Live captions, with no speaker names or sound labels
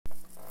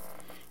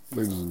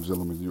Ladies and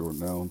gentlemen, you are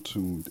now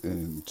tuned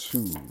in to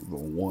the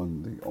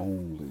one, the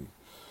only,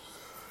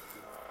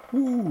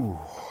 woo,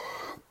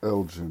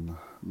 Elgin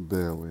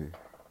Bailey,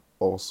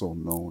 also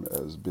known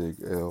as Big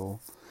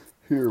L,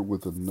 here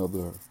with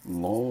another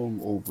long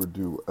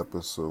overdue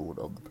episode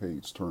of the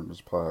Page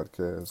Turners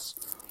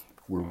podcast,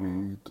 where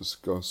we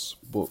discuss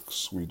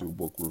books, we do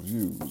book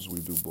reviews, we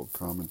do book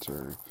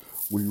commentary,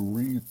 we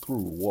read through,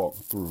 walk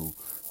through,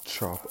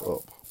 chop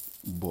up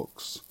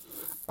books.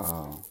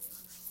 Uh,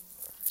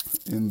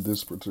 in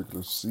this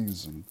particular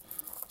season,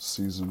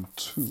 season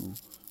two,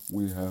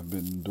 we have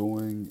been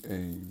doing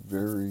a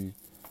very,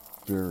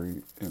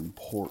 very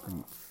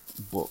important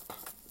book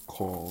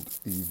called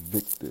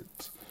Evicted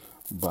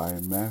by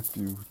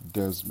Matthew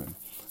Desmond.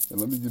 And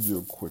let me give you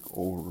a quick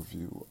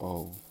overview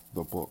of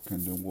the book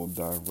and then we'll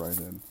dive right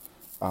in.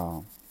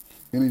 Um,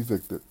 in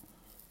Evicted,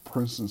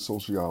 Princeton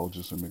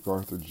sociologist and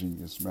MacArthur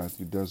genius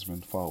Matthew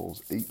Desmond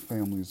follows 8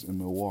 families in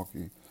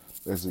Milwaukee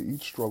as they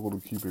each struggle to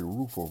keep a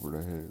roof over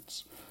their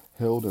heads,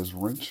 hailed as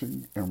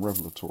wrenching and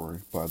revelatory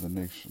by the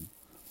nation,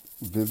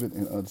 vivid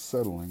and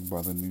unsettling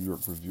by the New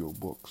York Review of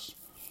Books.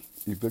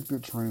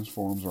 Evicted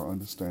transforms our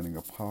understanding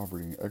of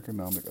poverty and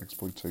economic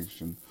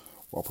exploitation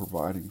while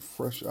providing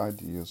fresh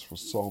ideas for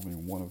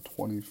solving one of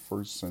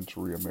 21st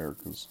century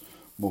America's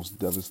most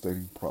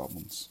devastating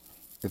problems.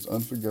 Its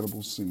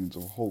unforgettable scenes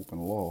of hope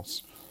and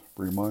loss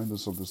remind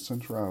us of the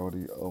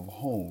centrality of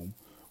home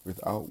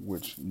without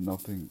which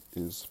nothing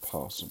is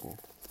possible.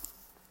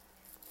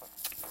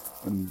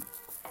 And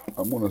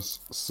I want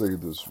to say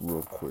this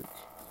real quick.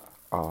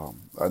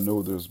 I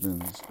know there's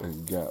been a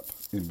gap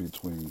in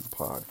between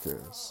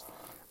podcasts,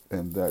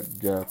 and that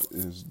gap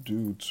is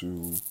due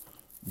to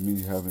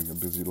me having a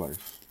busy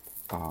life.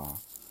 Uh,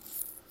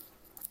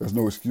 there's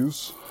no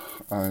excuse.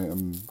 I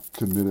am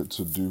committed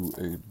to do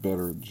a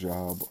better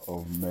job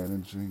of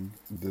managing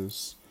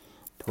this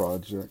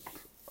project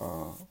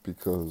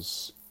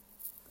because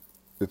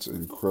it's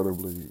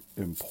incredibly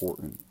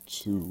important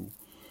to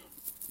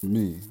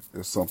me.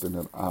 It's something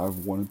that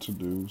I've wanted to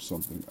do,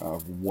 something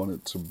I've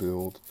wanted to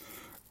build,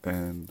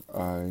 and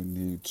I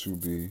need to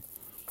be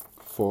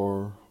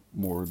far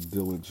more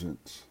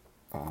diligent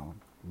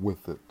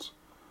with it.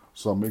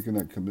 So I'm making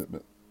that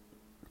commitment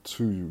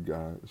to you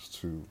guys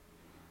to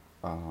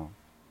uh,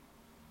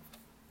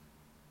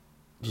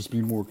 just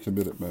be more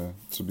committed, man,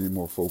 to be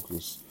more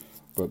focused.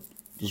 But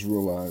just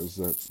realize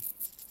that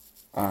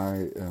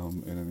I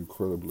am an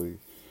incredibly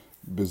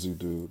busy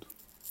dude.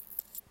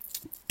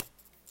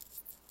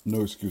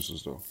 No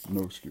excuses, though.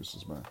 No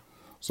excuses, man.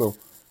 So,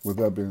 with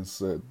that being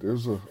said,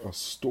 there's a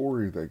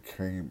story that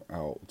came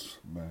out,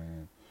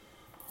 man,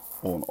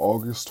 on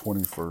August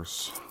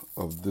 21st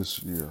of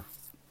this year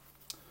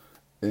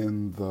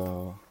in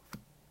the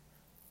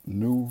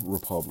New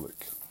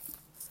Republic.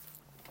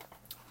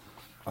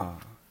 Uh,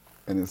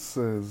 and it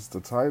says the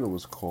title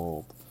is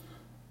called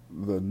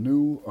The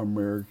New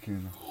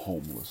American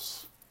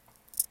Homeless.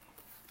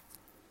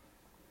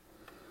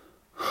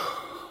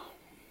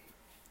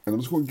 And I'm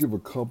just going to give a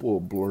couple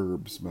of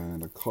blurbs,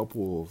 man, a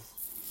couple of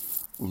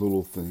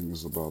little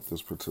things about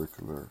this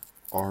particular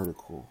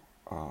article.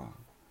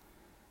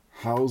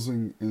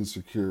 Housing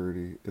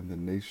insecurity in the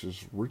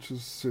nation's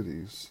richest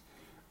cities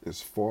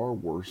is far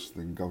worse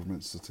than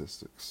government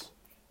statistics.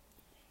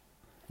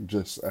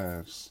 Just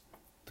ask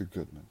the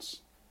Goodmans.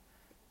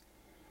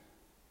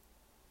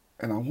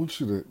 And I want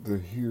you to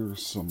hear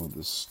some of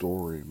this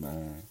story,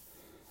 man.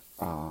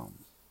 Um,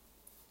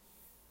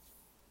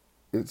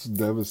 it's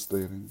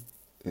devastating.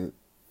 It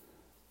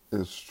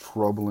is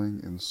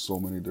troubling in so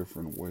many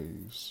different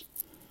ways.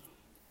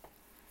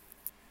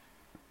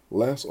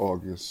 Last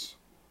August,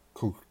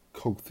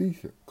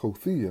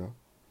 Cothea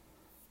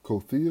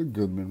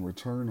Goodman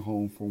returned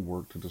home from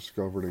work to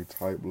discover a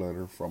typed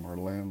letter from her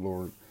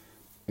landlord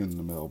in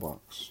the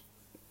mailbox.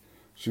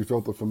 She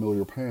felt a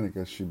familiar panic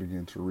as she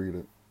began to read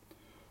it.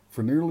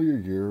 For nearly a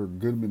year,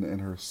 Goodman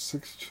and her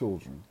 6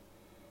 children,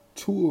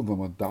 2 of them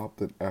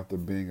adopted after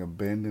being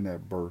abandoned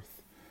at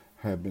birth,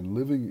 had been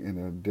living in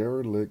a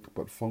derelict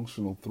but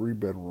functional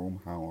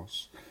 3-bedroom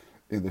house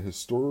in the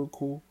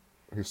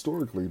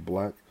historically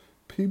black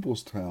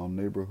Peoplestown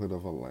neighborhood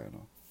of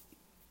Atlanta.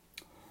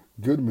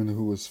 Goodman,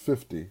 who is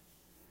 50,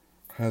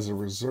 has a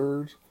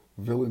reserved,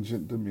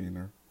 vigilant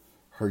demeanor,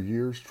 her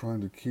years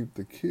trying to keep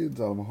the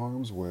kids out of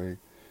harm's way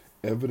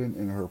evident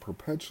in her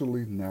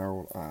perpetually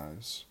narrowed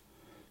eyes.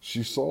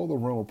 She saw the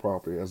rental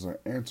property as an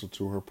answer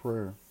to her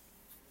prayer.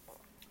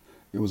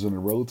 It was in a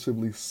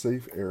relatively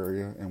safe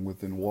area and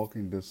within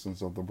walking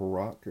distance of the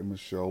Barack and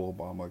Michelle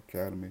Obama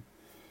Academy,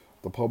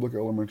 the public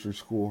elementary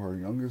school her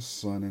youngest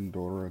son and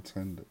daughter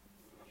attended.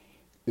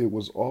 It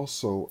was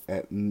also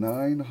at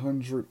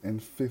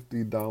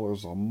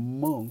 $950 a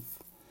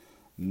month,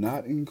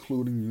 not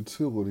including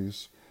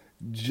utilities,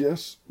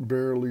 just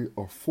barely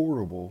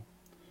affordable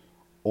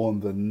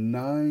on the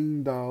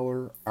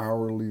 $9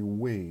 hourly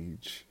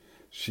wage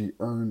she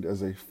earned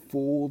as a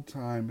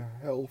full-time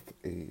health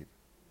aide.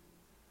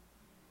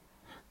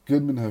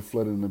 Goodman had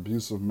fled an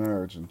abusive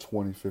marriage in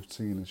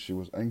 2015 and she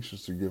was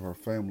anxious to give her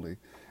family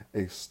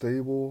a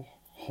stable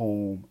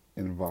home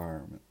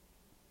environment.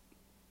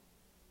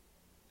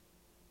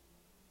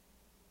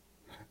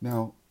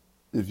 Now,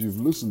 if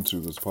you've listened to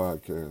this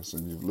podcast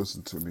and you've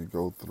listened to me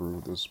go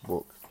through this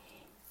book,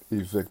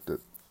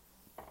 Evicted,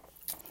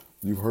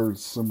 you've heard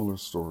similar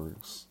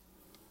stories.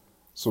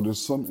 So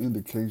there's some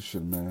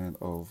indication, man,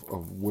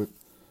 of what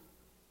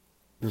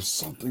there's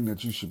something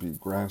that you should be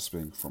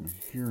grasping from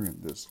hearing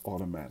this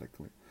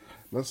automatically.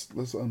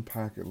 Let's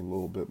unpack it a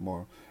little bit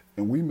more.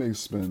 And we may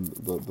spend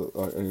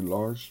a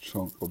large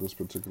chunk of this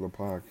particular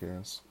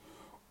podcast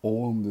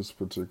on this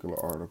particular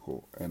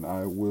article, and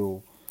I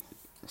will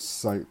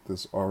cite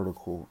this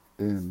article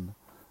in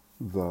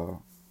the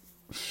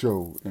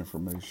show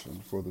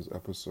information for this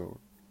episode.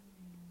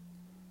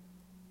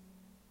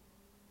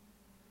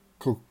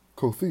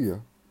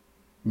 Kothia,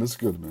 Miss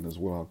Goodman is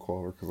what I'll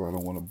call her because I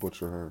don't want to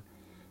butcher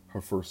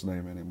her first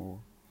name anymore.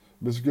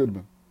 Miss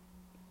Goodman,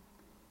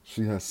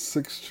 she has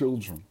 6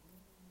 children.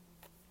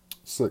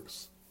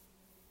 6.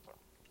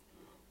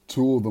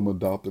 2 of them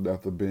adopted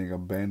after being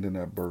abandoned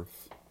at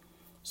birth.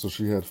 So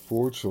she had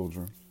 4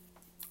 children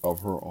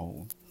of her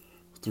own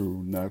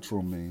through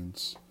natural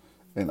means,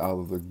 and out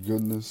of the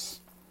goodness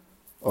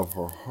of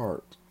her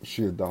heart,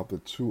 she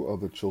adopted 2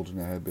 other children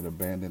that had been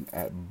abandoned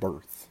at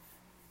birth.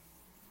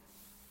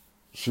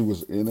 She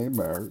was in a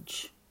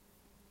marriage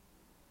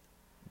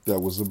that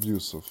was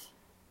abusive.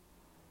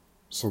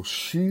 So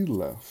she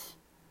left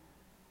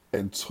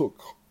and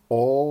took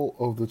all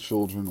of the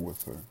children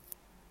with her.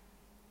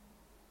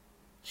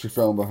 She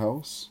found the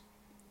house,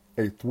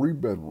 a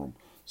 3-bedroom.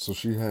 So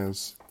she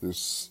has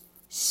this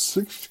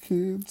 6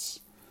 kids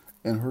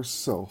and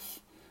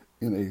herself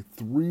in a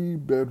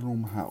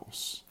 3-bedroom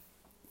house.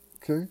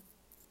 Okay?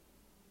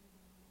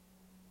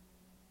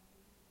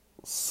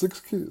 6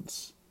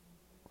 kids,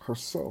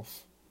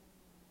 herself,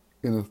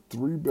 in a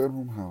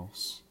 3-bedroom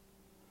house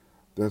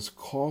that's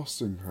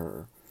costing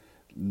her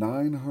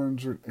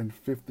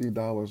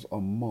 $950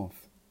 a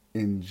month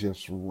in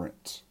just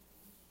rent.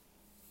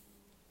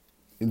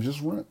 In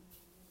just rent.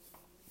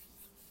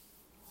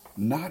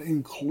 Not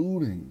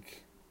including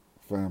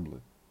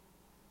family.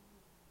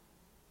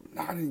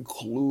 Not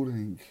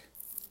including,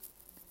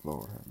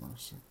 Lord have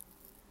mercy.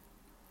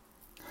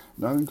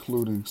 Not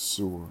including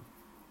sewer.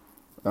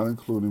 Not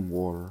including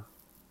water.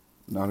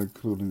 Not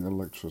including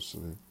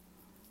electricity.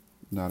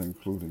 Not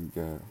including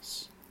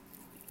gas.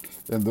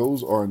 And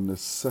those are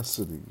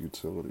necessity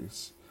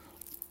utilities.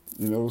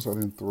 You notice I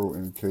didn't throw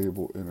in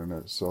cable,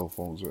 internet, cell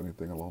phones, or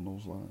anything along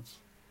those lines.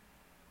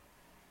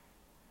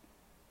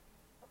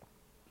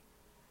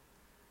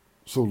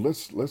 So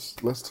let's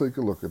take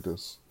a look at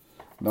this.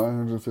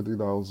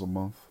 $950 a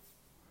month,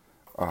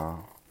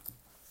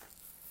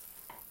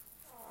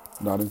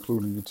 not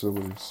including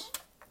utilities.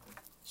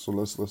 So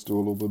let's do a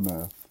little bit of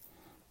math.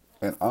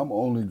 And I'm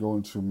only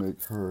going to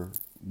make her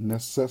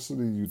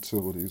necessity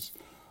utilities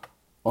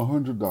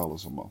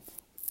 $100 a month.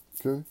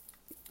 Okay?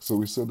 So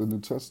we said the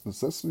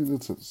necessity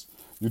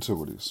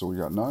utilities. So we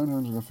got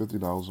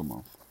 $950 a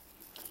month.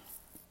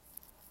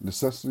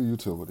 Necessity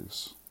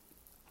utilities.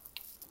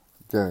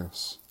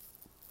 Gas.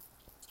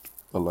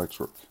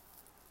 Electric.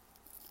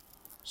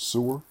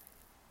 Sewer.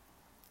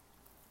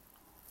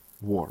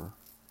 Water.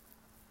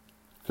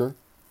 Okay?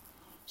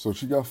 So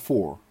she got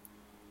 4.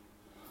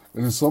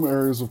 And in some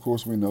areas, of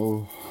course, we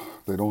know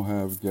they don't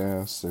have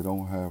gas, they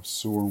don't have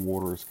sewer and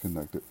water is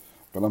connected.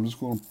 But I'm just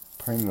going to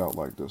paint it out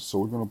like this. So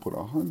we're going to put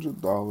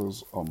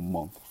 $100 a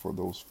month for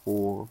those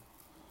 4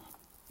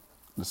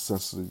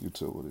 necessity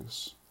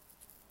utilities.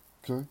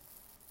 Okay?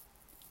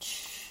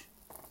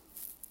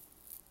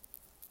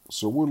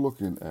 So we're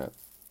looking at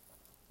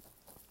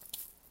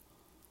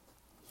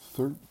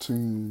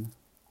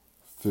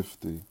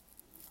 $1,350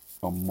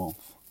 a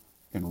month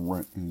in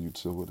rent and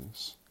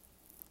utilities.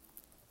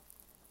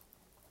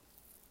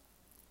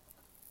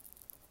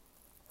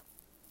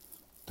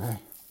 Dang.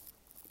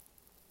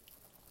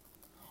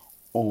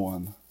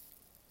 On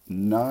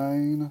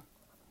 $9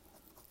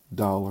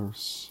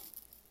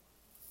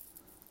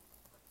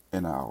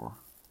 an hour.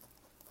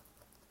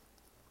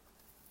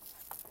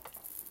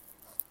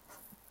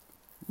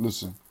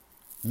 Listen,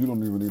 you don't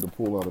even need to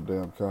pull out a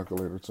damn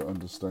calculator to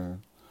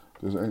understand.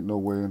 There ain't no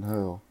way in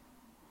hell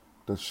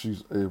that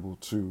she's able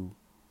to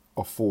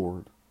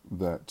afford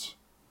that.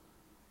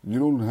 You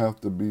don't have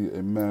to be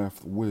a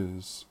math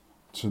whiz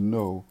to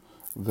know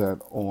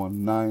that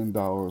on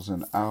 $9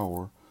 an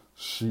hour,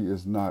 she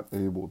is not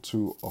able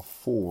to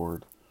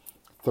afford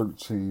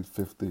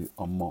 $1,350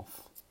 a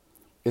month.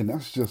 And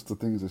that's just the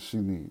things that she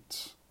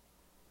needs.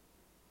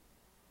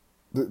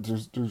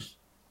 There's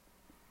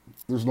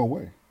no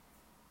way.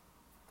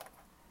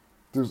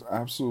 There's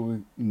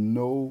absolutely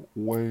no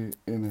way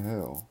in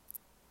hell.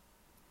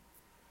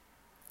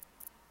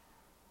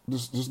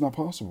 This is not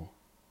possible.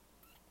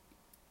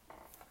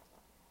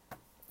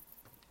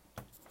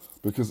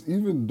 Because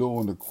even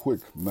doing the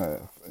quick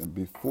math and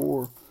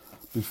before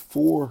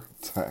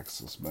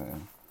taxes,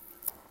 man,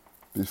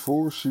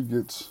 before she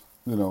gets,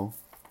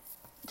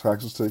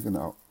 taxes taken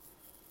out,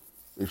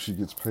 if she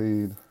gets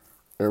paid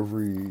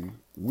every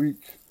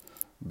week,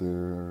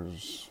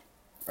 there's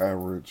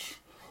average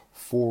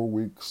 4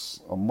 weeks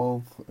a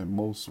month, and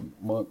most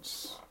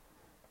months,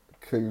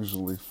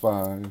 occasionally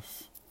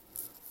 5.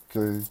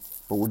 Okay,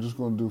 but we're just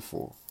going to do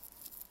 4.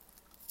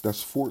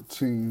 That's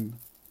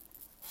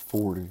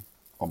 1440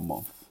 a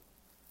month.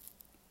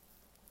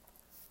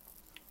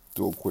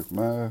 Do a quick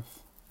math.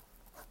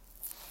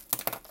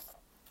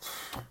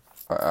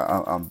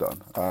 I'm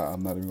done.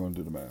 I'm not even going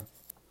to do the math.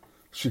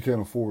 She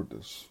can't afford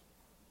this.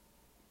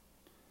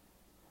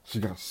 She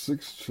got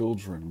 6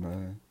 children,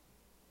 man.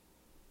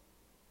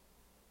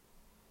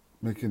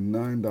 Making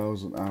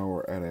 $9 an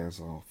hour as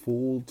a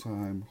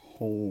full-time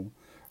home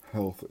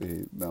health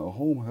aide. Now,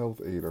 home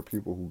health aide are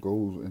people who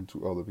go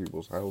into other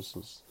people's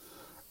houses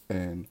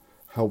and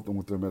help them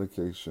with their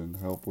medication,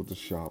 help with the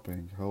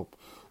shopping, help,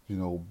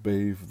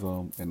 bathe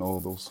them and all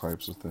those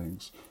types of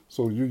things.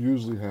 So you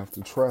usually have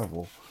to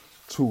travel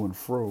to and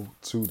fro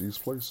to these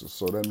places.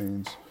 So that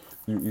means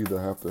you either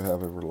have to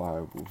have a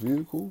reliable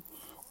vehicle,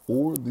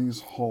 or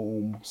these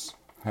homes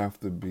have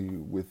to be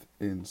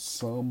within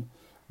some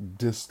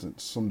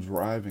distance, some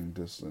driving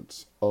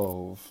distance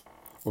or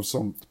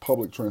some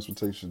public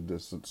transportation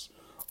distance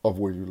of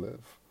where you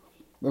live.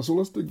 Now, so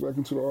let's dig back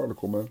into the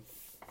article, man,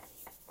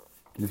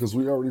 because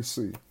we already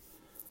see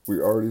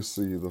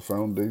the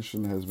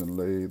foundation has been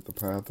laid, the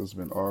path has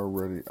been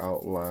already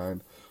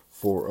outlined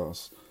for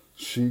us.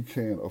 She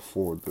can't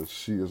afford this.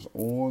 She is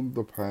on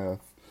the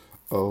path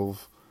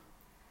of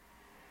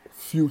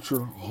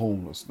future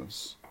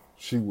homelessness.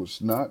 She was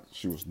not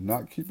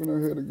keeping her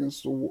head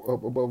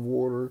up above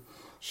water.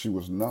 She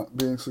was not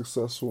being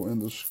successful in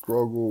the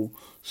struggle.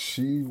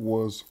 She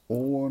was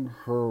on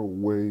her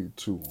way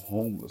to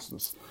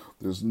homelessness.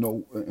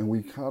 And we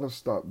gotta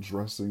stop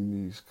dressing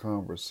these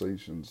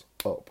conversations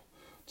up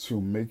to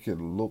make it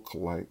look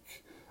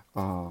like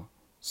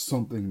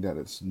something that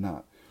it's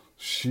not.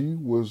 She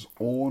was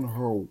on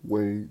her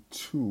way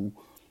to.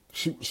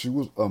 She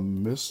was a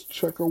missed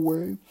check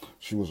away.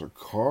 She was a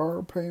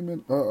car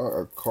payment,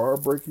 a car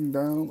breaking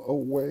down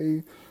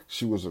away.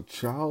 She was a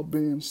child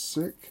being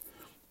sick,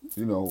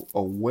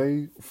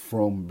 away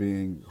from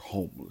being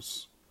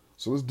homeless.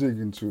 So let's dig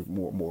into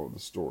more of the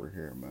story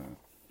here, man.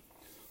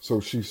 So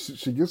she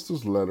gets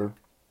this letter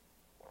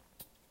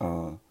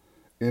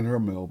in her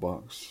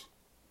mailbox,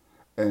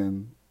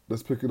 and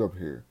let's pick it up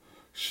here.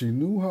 She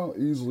knew how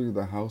easily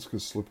the house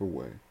could slip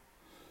away.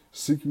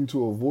 Seeking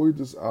to avoid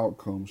this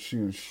outcome, she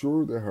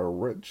ensured that her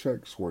rent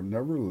checks were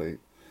never late,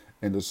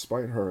 and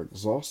despite her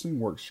exhausting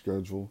work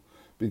schedule,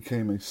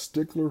 became a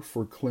stickler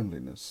for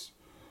cleanliness.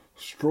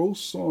 So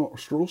strong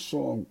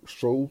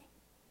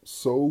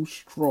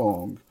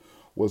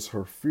was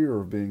her fear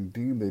of being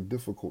deemed a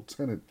difficult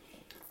tenant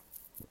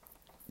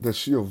that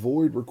she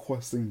avoided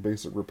requesting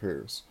basic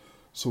repairs.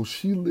 So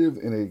she lived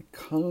in a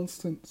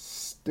constant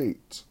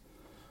state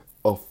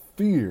of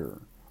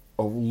fear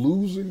of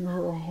losing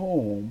her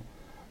home,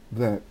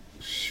 that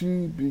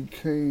she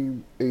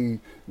became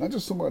not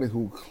just somebody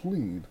who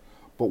cleaned,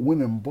 but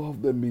went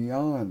above and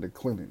beyond the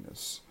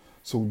cleanliness.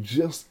 So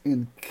just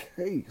in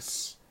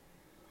case.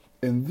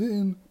 And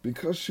then,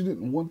 because she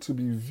didn't want to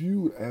be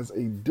viewed as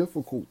a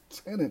difficult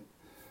tenant,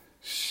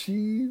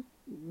 she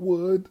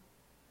would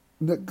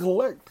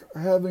neglect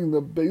having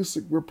the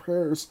basic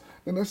repairs.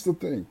 And that's the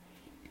thing.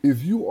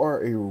 If you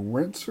are a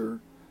renter,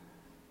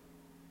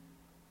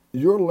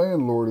 your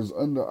landlord is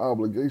under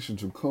obligation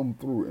to come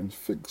through and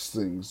fix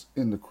things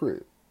in the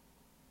crib.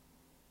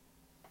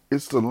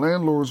 It's the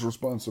landlord's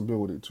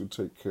responsibility to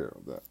take care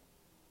of that,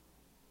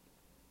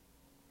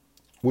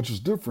 which is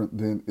different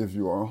than if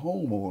you are a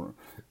homeowner.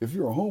 If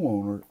you're a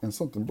homeowner and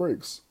something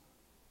breaks,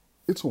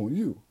 it's on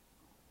you.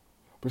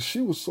 But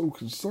she was so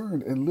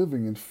concerned and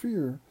living in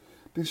fear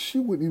that she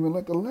wouldn't even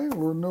let the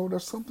landlord know that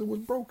something was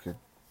broken.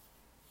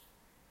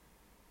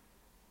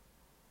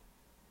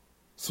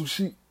 So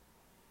she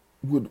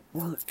would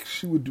work.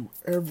 She would do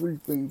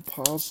everything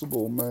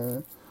possible,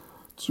 man,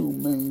 to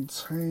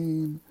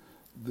maintain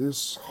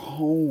this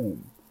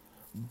home.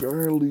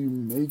 Barely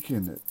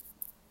making it.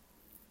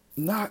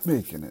 Not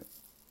making it.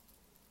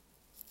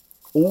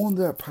 On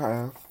that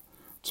path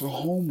to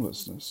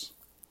homelessness.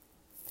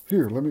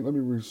 Here, let me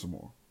read some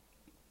more.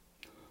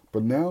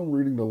 But now,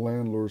 reading the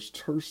landlord's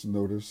terse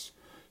notice,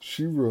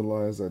 she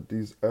realized that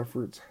these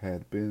efforts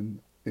had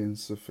been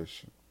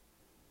insufficient.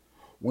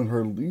 When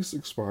her lease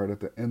expired at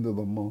the end of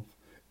the month,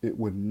 it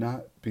would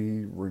not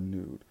be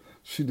renewed.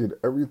 She did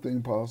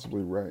everything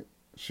possibly right.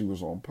 She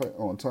was on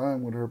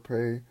time with her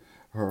pay,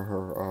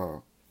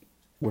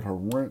 with her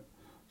rent.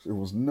 It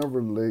was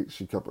never late.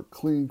 She kept a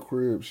clean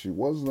crib. She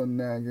wasn't a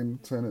nagging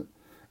tenant,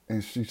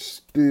 and she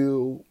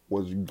still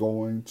was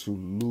going to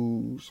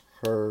lose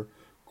her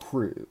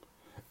crib.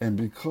 And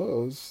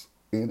because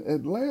in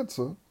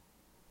Atlanta,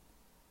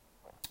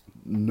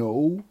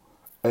 no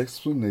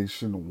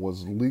explanation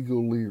was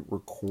legally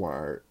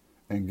required.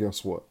 And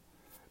guess what?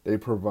 They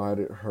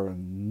provided her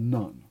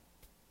none.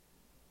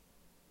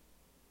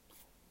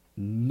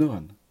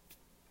 None.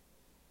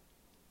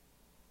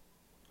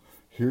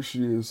 Here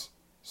she is,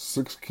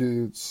 6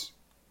 kids,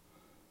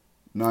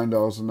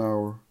 $9 an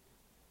hour,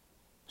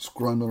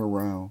 scrambling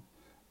around,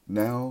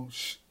 Now,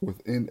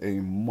 within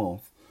a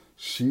month,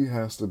 she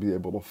has to be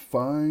able to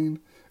find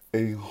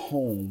a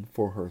home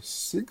for her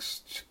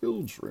 6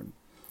 children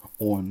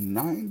on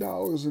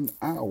 $9 an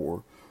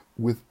hour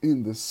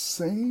within the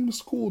same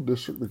school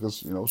district, because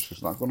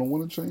she's not going to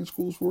want to change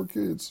schools for her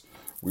kids.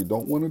 We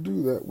don't want to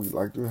do that. We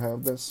like to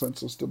have that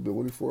sense of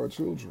stability for our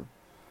children.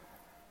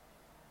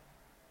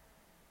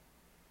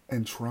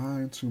 And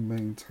trying to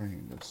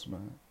maintain this,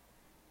 man.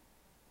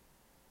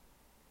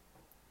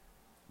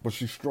 But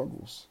she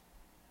struggles.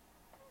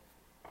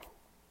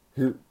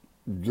 Here,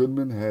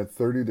 Goodman had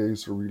 30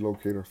 days to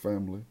relocate her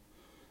family.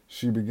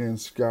 She began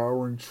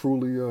scouring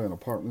Trulia and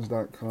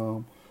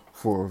Apartments.com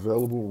for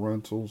available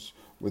rentals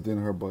within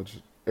her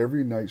budget.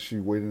 Every night she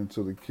waited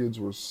until the kids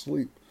were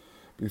asleep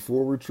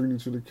before retreating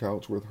to the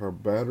couch with her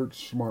battered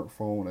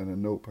smartphone and a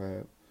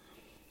notepad.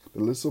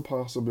 The list of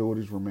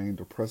possibilities remained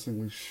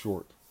depressingly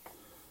short.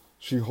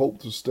 She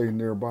hoped to stay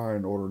nearby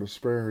in order to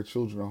spare her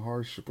children the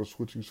hardship of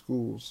switching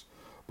schools,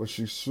 but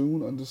she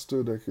soon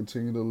understood that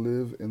continuing to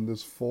live in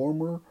this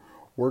former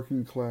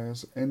working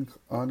class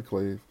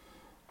enclave,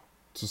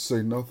 to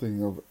say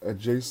nothing of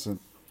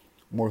adjacent,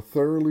 more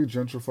thoroughly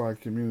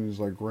gentrified communities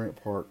like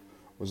Grant Park,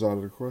 was out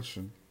of the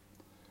question.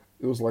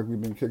 It was like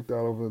we'd been kicked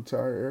out of the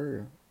entire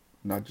area,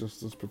 not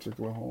just this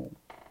particular home.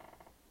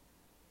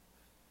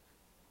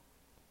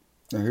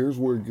 Now here's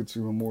where it gets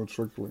even more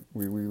tricky.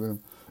 We then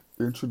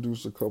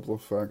introduce a couple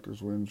of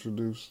factors. We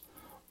introduce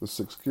the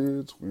 6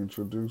 kids. We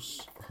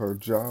introduce her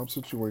job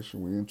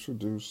situation. We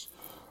introduce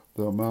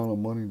the amount of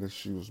money that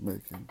she was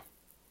making.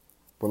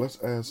 But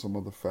let's add some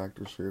other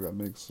factors here that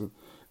makes it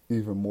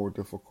even more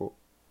difficult.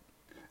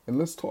 And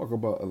let's talk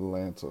about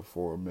Atlanta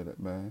for a minute,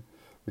 man.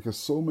 Because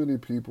so many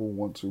people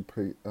want to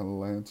paint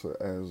Atlanta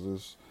as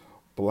this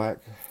black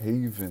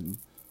haven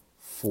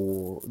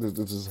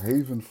this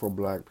haven for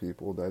black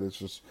people, that it's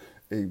just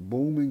a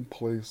booming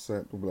place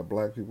that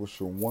black people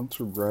should want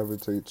to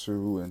gravitate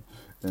to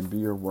and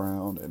be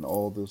around, and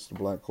all this. The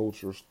black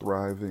culture is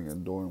thriving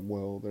and doing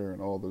well there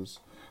and all this.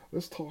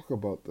 Let's talk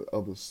about the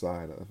other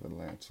side of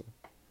Atlanta.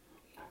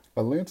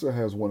 Atlanta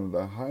has one of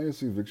the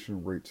highest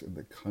eviction rates in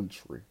the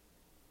country.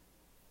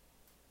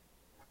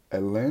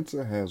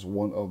 Atlanta has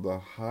one of the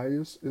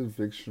highest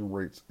eviction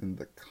rates in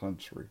the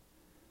country.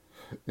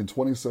 In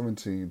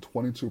 2017,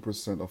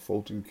 22% of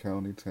Fulton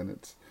County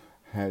tenants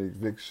had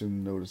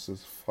eviction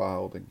notices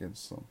filed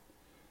against them.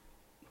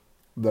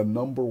 The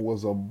number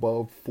was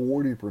above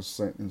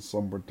 40% in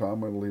some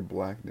predominantly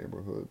black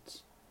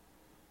neighborhoods.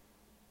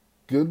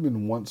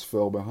 Goodman once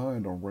fell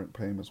behind on rent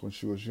payments when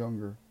she was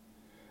younger,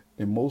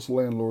 and most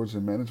landlords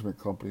and management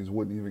companies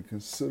wouldn't even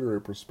consider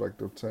a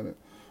prospective tenant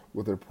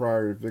with a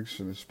prior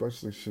eviction,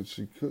 especially since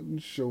she couldn't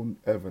show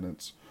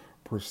evidence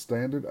per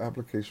standard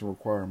application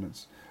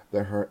requirements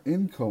that her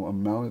income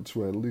amounted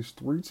to at least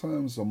 3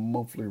 times the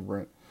monthly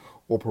rent,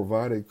 or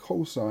provide a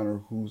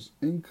cosigner whose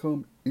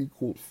income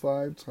equaled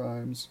 5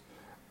 times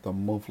the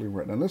monthly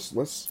rent. Now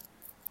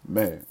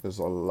man, there's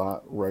a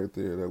lot right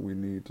there that we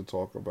need to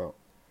talk about.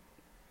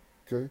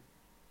 Okay?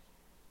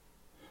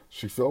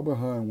 She fell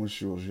behind when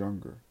she was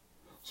younger.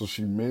 So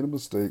she made a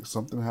mistake.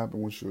 Something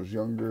happened when she was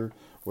younger,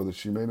 whether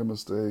she made a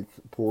mistake,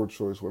 poor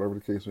choice, whatever the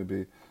case may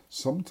be.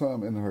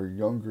 Sometime in her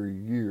younger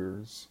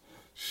years,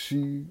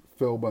 she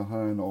fell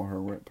behind on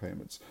her rent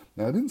payments.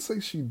 Now, I didn't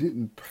say she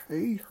didn't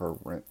pay her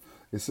rent.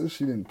 It says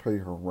she didn't pay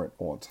her rent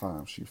on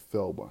time. She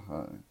fell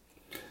behind.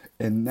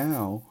 And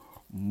now,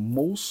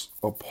 most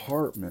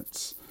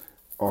apartments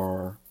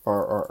are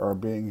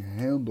being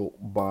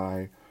handled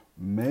by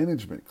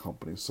management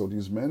companies. So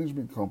these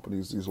management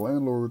companies, these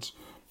landlords,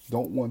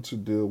 don't want to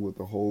deal with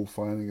the whole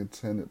finding a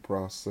tenant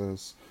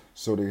process.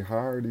 So they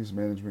hire these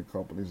management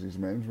companies. These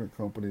management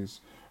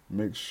companies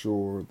make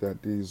sure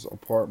that these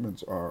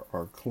apartments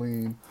are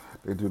clean.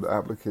 They do the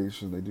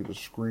application, they do the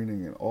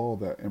screening and all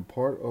that. And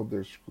part of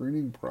their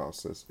screening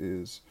process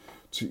is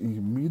to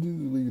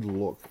immediately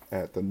look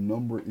at the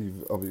number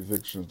of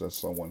evictions that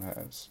someone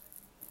has.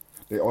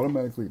 They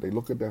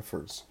look at that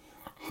first.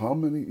 How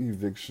many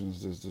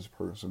evictions does this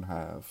person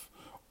have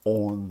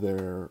on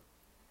their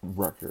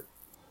record?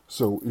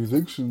 So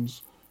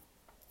evictions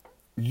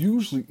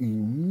usually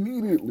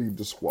immediately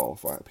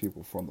disqualify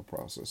people from the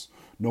process.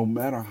 No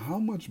matter how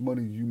much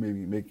money you may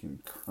be making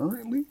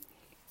currently,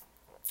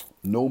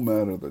 no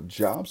matter the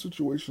job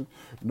situation,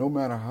 no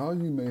matter how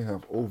you may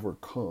have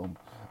overcome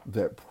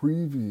that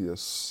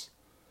previous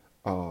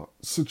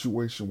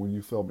situation when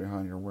you fell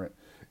behind your rent,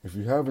 if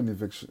you have an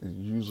eviction,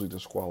 it usually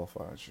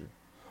disqualifies you.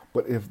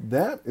 But if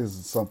that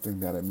is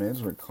something that a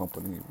management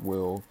company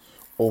will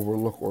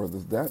overlook, or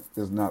that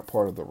is not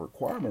part of the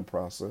requirement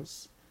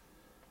process,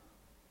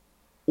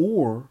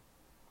 or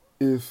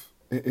if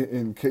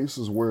in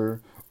cases where,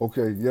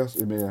 okay, yes,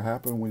 it may have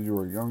happened when you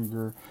were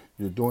younger,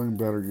 you're doing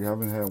better, you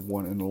haven't had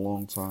one in a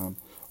long time,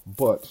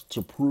 but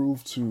to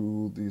prove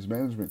to these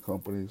management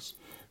companies,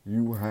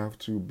 you have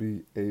to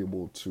be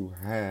able to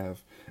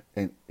have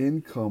an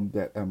income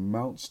that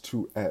amounts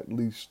to at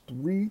least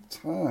 3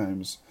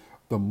 times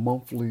the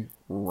monthly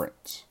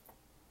rent.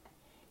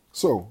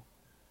 So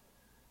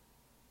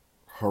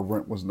Her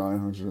rent was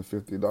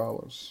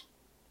 $950.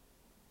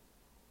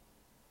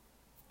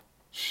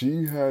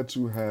 She had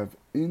to have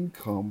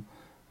income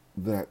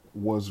that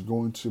was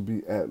going to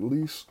be at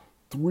least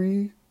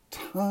 3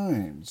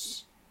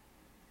 times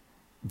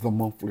the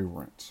monthly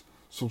rent.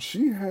 So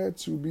she had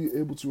to be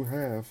able to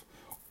have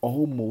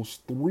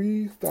almost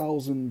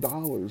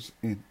 $3,000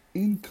 in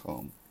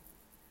income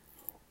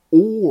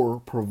or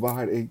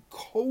provide a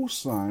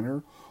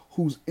cosigner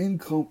whose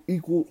income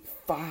equaled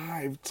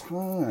 5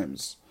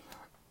 times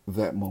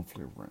that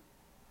monthly rent.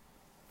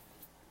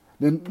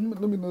 Then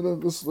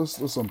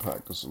let's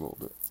unpack this a little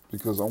bit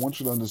because I want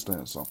you to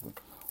understand something.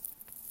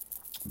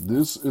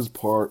 This is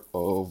part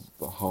of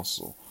the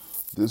hustle.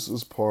 This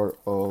is part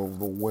of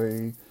the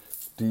way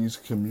these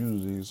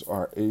communities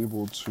are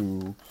able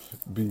to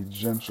be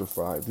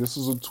gentrified. This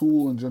is a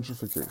tool in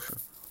gentrification.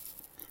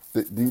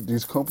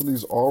 These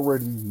companies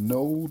already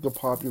know the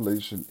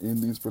population in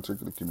these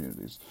particular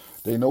communities.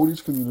 They know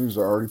these communities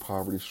are already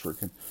poverty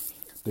stricken.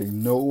 They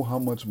know how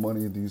much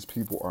money these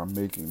people are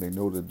making. They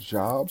know the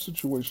job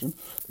situation.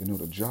 They know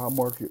the job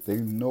market. They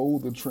know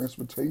the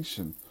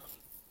transportation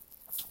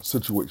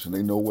situation.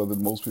 They know whether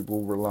most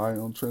people rely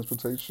on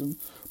transportation,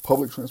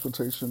 public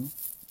transportation.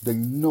 They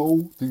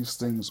know these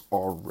things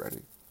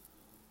already.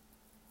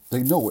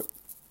 They know it.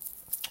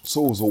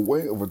 So as a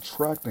way of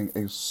attracting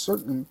a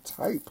certain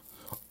type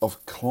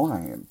of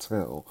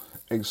clientele,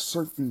 a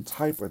certain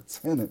type of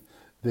tenant,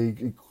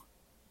 they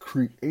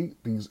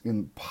create these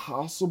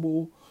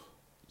impossible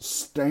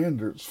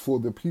standards for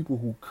the people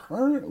who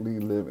currently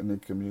live in the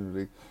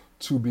community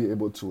to be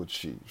able to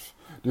achieve.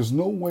 There's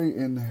no way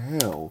in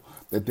hell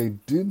that they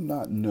did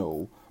not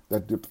know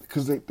that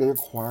because they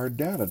acquire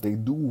data, they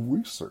do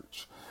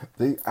research.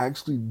 They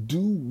actually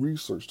do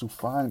research to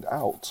find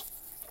out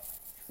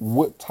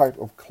what type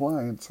of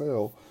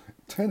clientele,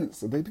 tenants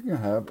that they can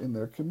have in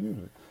their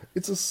community.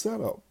 It's a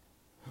setup.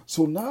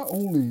 So not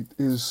only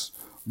is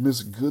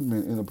Miss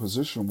Goodman in a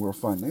position where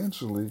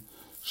financially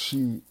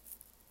she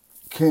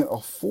can't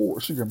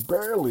afford, she can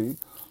barely,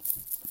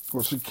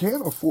 well, she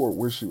can't afford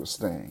where she was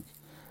staying.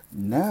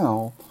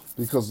 Now,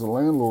 because the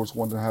landlords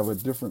want to have a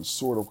different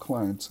sort of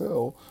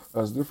clientele,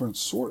 a different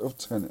sort of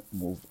tenant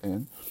move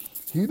in,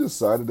 he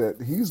decided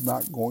that he's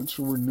not going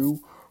to renew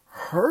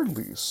her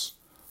lease.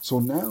 So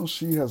now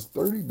she has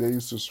 30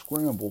 days to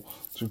scramble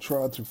to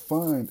try to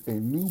find a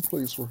new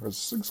place for her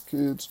 6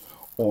 kids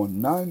on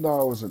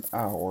 $9 an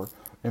hour.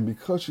 And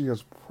because she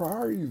has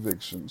prior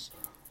evictions,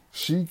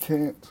 she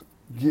can't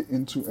get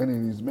into any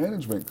of these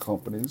management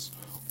companies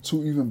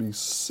to even be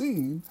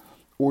seen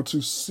or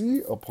to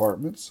see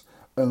apartments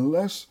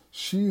unless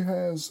she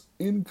has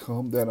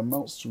income that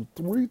amounts to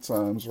 3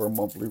 times her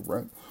monthly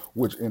rent,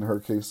 which in her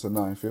case the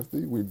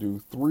 $950, we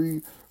do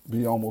 3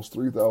 be almost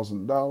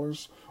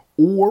 $3,000,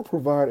 or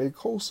provide a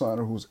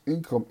cosigner whose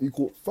income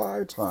equaled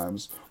 5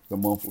 times the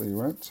monthly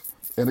rent.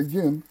 And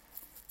again,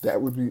 that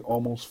would be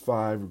almost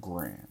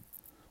 $5,000.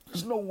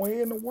 There's no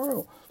way in the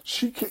world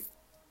she could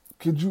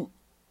you.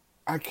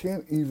 I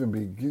can't even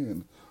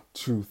begin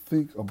to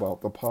think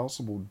about the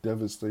possible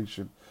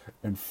devastation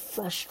and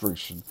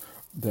frustration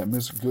that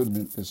Miss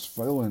Goodman is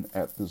feeling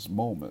at this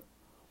moment.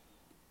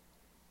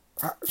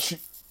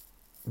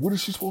 What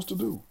is she supposed to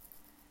do?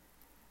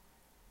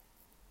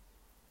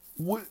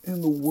 What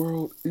in the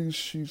world is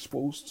she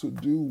supposed to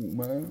do,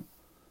 man?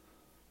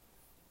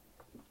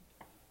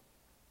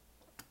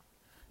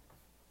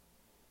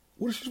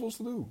 What is she supposed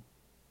to do?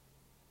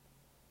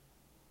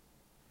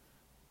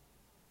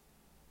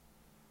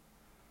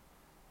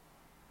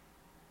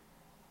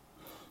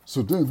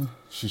 So then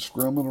she's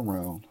scrambling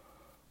around,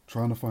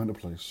 trying to find a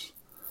place.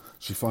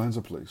 She finds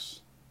a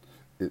place.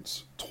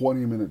 It's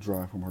 20-minute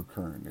drive from her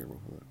current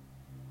neighborhood.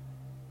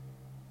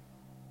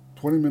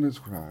 20 minutes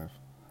drive.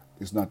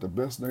 It's not the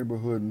best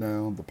neighborhood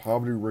now. The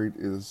poverty rate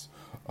is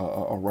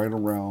right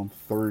around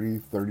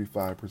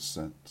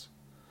 30-35%.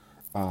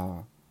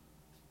 Uh,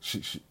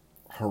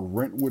 her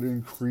rent would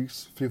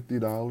increase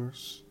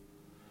 $50.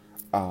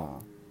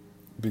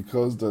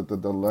 Because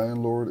the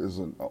landlord is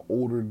an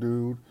older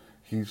dude,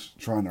 he's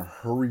trying to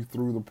hurry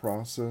through the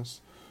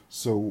process.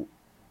 So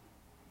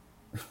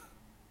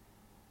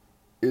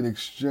in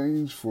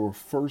exchange for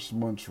first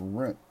month's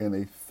rent and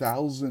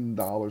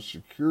 $1,000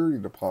 security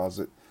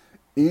deposit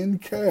in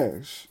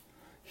cash,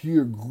 he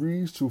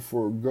agrees to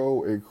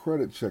forego a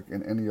credit check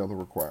and any other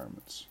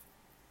requirements.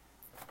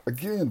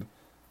 Again,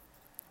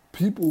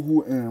 people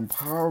who are in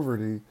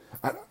poverty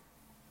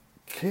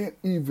can't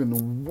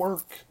even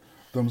work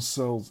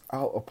themselves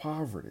out of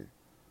poverty.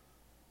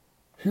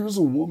 Here's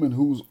a woman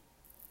who's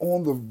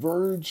on the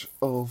verge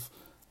of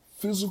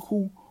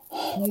physical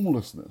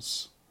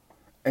homelessness,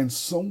 and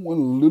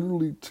someone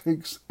literally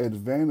takes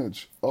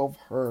advantage of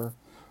her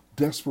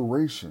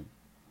desperation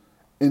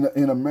in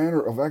a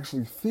manner of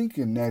actually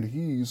thinking that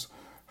he's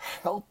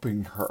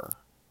helping her.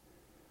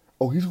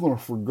 Oh, he's going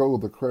to forego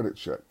the credit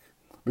check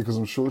because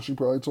I'm sure she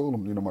probably told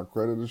him, my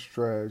credit is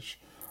trash,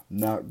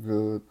 not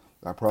good.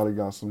 I probably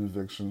got some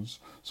evictions.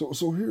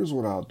 So here's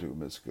what I'll do,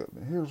 Miss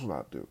Goodman. Here's what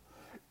I'll do.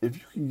 If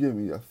you can give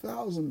me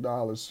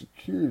 $1,000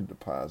 security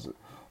deposit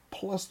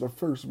plus the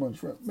first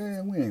month's rent.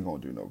 Man, we ain't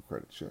gonna do no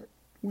credit check.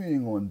 We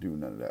ain't gonna do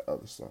none of that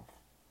other stuff.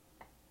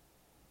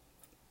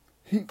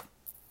 He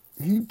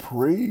he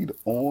preyed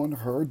on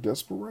her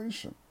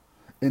desperation.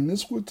 And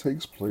this what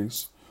takes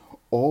place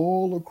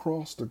all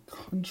across the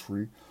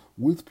country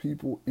with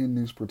people in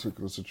these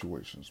particular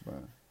situations,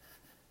 man.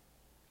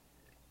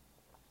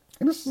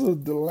 And this is a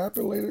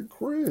dilapidated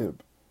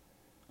crib.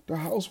 The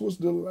house was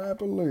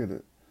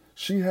dilapidated.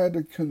 She had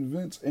to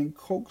convince and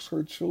coax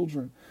her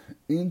children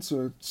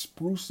into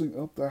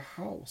sprucing up the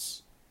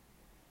house.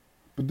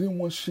 But then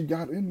once she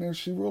got in there,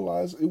 she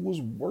realized it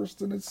was worse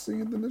than it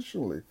seemed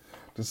initially.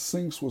 The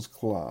sinks was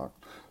clogged.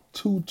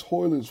 2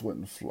 toilets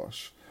wouldn't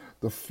flush.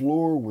 The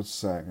floor was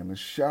sagging. The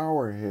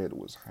shower head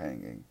was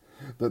hanging.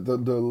 The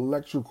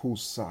electrical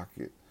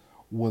socket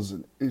was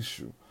an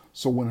issue.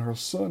 So when her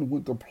son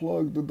went to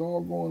plug the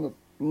doggone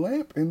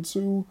lamp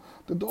into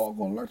the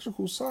doggone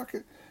electrical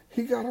socket,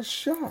 he got a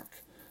shock.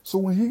 So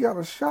when he got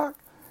a shock,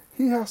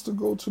 he has to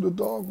go to the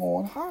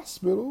doggone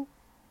hospital.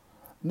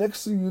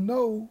 Next thing you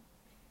know,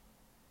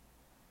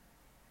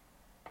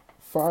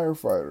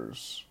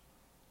 firefighters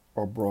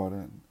are brought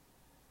in.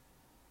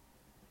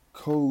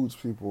 Codes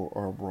people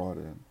are brought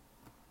in.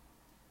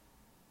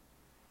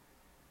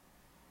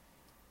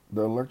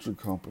 The electric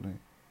company,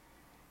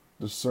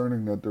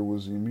 discerning that there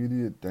was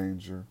immediate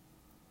danger,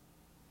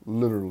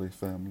 literally,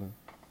 family,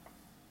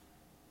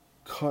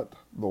 cut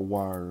the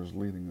wires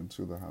leading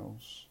into the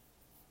house.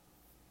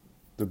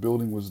 The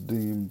building was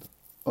deemed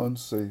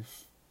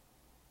unsafe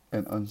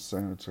and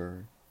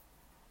unsanitary,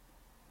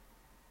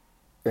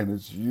 and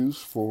its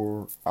use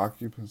for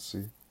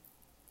occupancy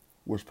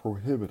was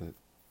prohibited.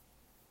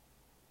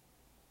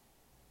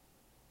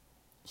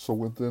 So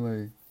within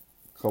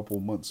a couple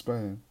months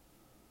span,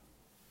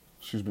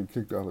 she's been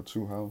kicked out of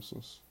 2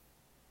 houses.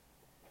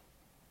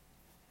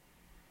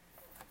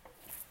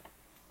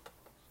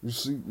 You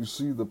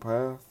see the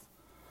path.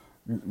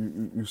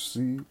 You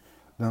see.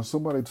 Now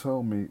somebody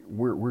tell me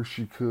where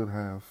she could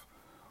have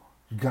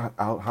got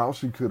out, how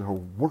she could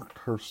have worked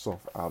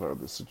herself out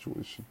of this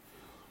situation,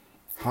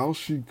 how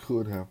she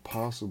could have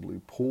possibly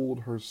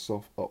pulled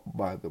herself up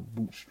by the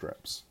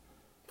bootstraps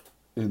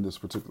in this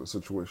particular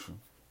situation,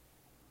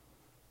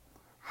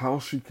 how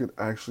she could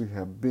actually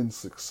have been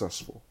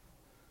successful.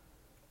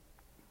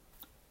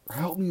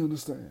 Help me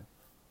understand.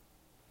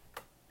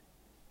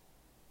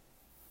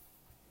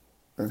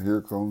 And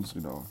here comes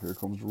the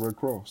Red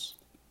Cross.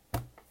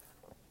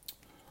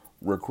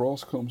 Red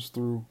Cross comes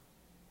through.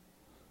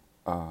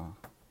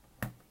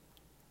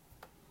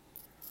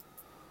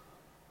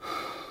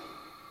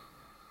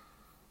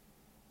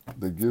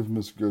 They give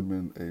Miss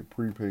Goodman a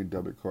prepaid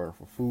debit card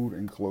for food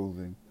and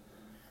clothing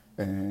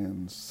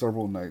and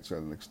several nights at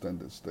an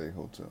extended stay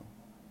hotel.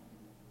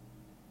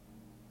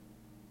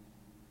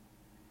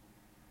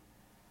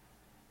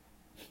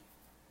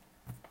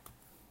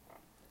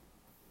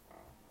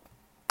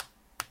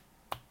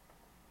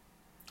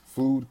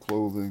 Food,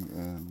 clothing,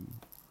 and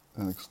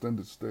an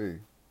extended stay.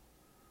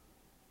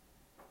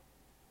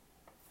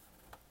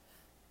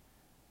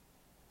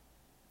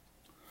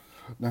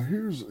 Now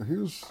here's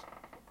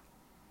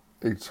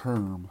a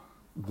term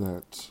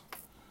that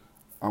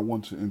I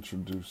want to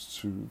introduce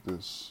to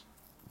this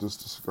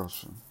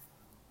discussion.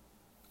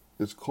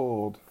 It's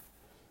called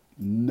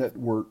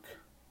network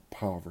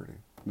poverty.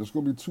 There's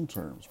going to be 2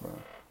 terms,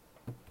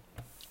 man.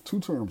 2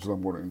 terms that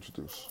I'm going to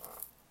introduce.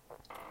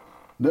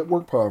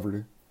 Network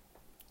poverty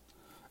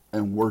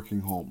and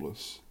working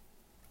homeless.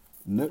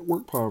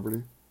 Network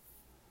poverty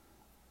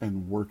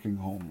and working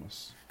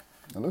homeless.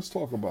 Now let's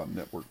talk about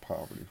network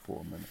poverty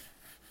for a minute,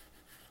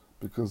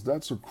 because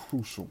that's a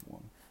crucial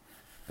one,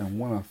 and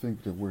one I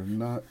think that we're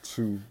not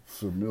too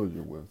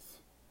familiar with.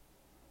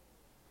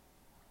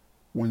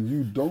 When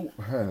you don't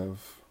have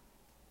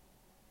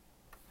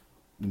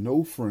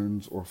no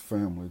friends or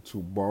family to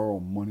borrow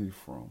money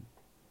from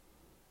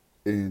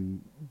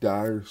in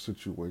dire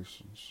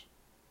situations,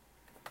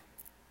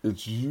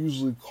 it's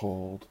usually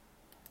called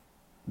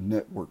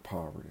network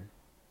poverty.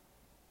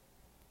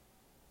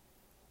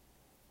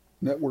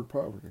 Network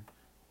poverty.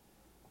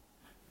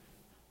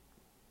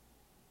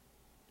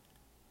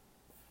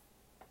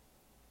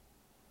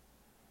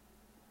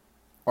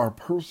 Our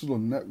personal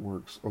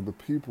networks of the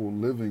people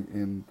living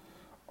in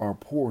our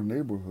poor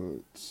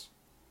neighborhoods,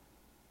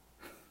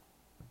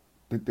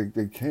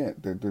 they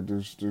can't.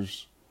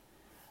 There's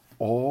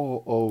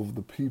all of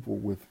the people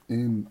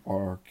within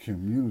our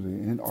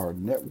community, in our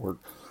network,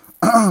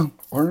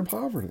 are in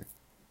poverty.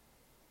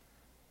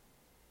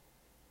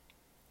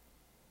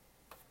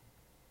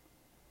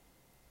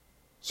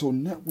 So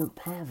network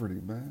poverty,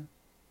 man.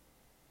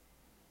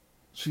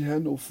 She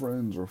had no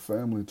friends or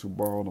family to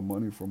borrow the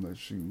money from that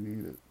she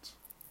needed.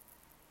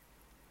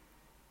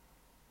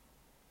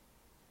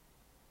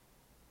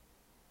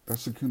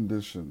 That's a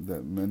condition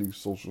that many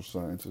social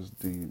scientists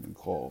deem and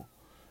call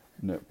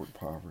network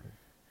poverty.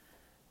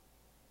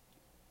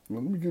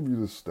 Let me give you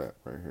this stat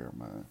right here,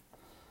 man.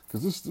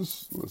 Because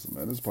listen,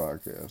 man, this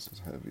podcast is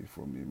heavy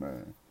for me,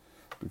 man.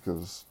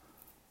 Because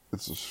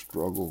it's a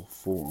struggle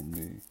for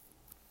me.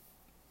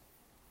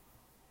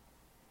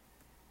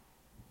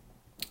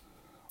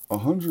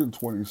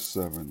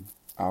 127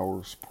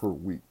 hours per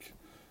week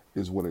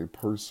is what a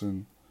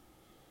person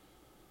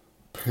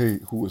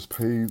who is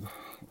paid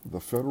the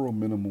federal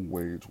minimum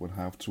wage would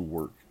have to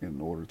work in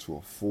order to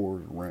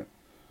afford rent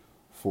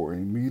for a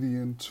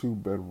median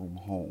two-bedroom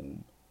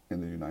home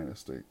in the United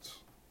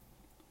States.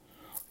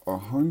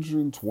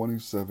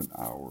 127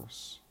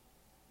 hours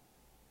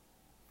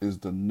is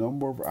the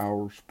number of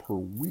hours per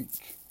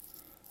week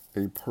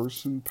a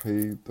person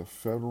paid the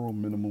federal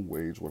minimum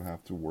wage would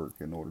have to work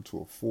in order to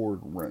afford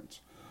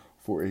rent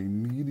for a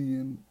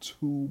median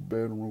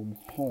two-bedroom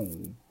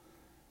home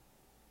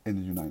in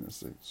the United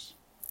States.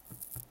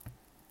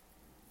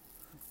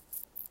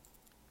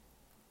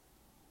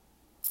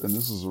 And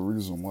this is the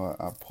reason why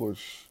I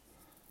push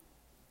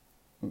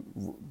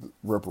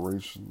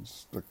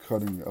reparations, the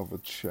cutting of a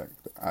check,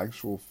 the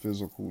actual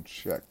physical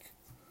check.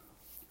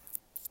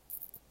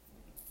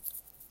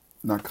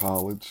 Not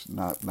college,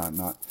 not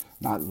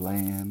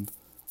land,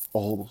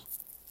 all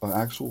an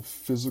actual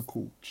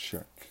physical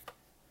check.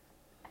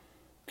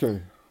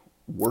 Okay,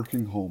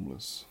 working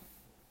homeless.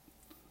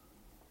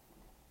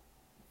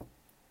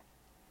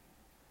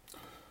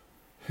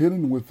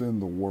 Hidden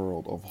within the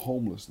world of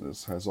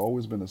homelessness has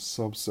always been a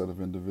subset of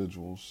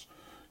individuals,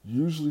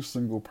 usually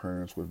single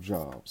parents with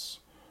jobs.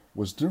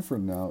 What's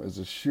different now is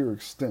the sheer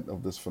extent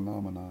of this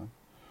phenomenon.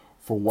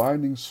 For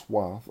widening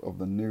swath of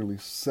the nearly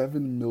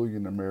 7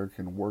 million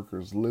American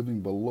workers living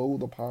below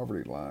the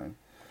poverty line,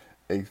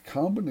 a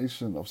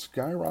combination of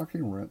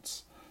skyrocketing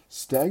rents,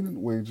 stagnant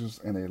wages,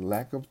 and a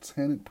lack of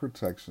tenant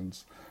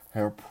protections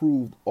have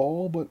proved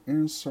all but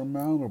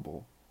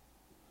insurmountable.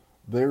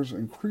 Theirs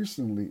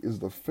increasingly is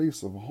the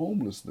face of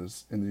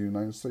homelessness in the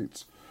United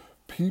States.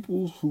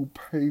 People whose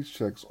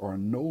paychecks are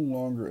no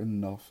longer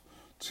enough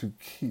to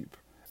keep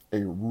a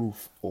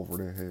roof over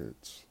their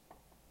heads.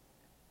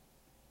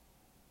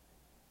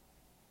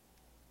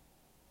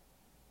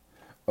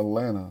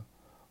 Atlanta,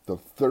 the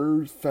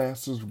third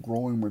fastest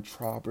growing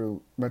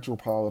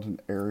metropolitan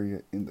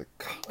area in the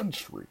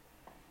country.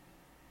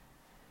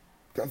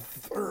 The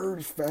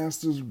third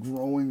fastest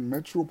growing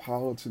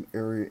metropolitan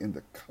area in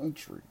the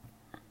country.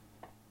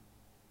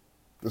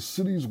 The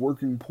city's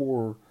working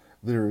poor,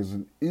 there is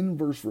an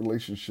inverse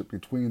relationship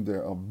between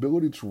their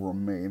ability to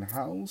remain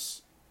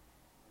housed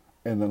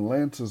and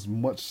Atlanta's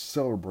much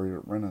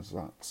celebrated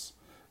renaissance.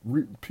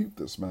 Repeat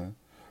this, man.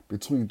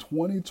 Between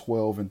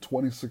 2012 and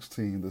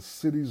 2016, the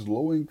city's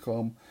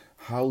low-income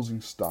housing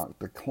stock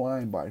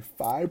declined by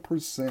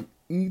 5%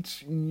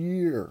 each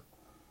year,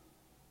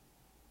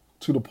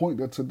 to the point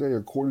that today,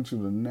 according to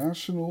the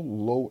National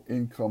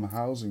Low-Income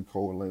Housing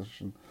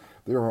Coalition,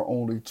 there are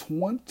only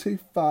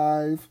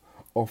 25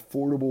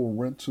 affordable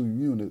rental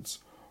units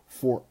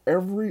for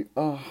every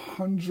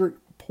 100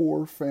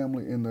 poor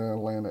family in the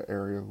Atlanta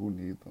area who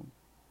need them.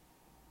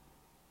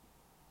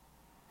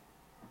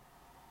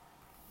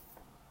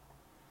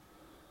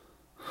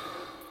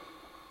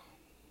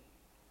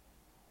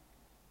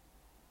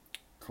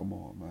 Come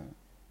on, man.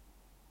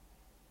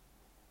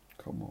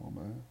 Come on,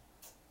 man.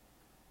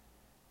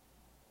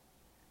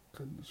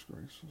 Goodness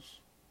gracious.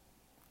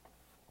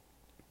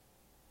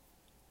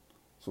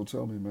 So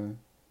tell me, man.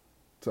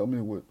 Tell me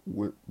what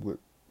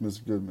Miss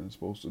Goodman is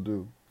supposed to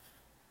do.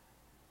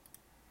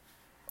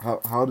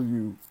 How do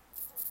you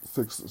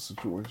fix the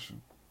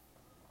situation?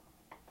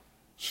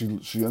 She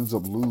ends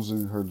up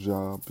losing her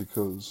job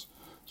because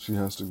she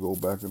has to go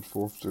back and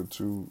forth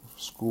to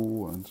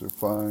school and to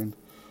find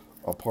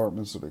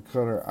apartments, so they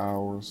cut her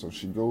hours. So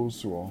she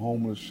goes to a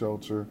homeless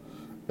shelter,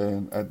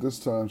 and at this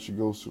time she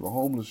goes to the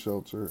homeless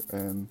shelter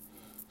and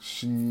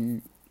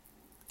she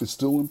is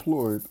still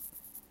employed,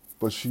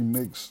 but she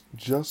makes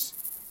just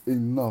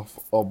enough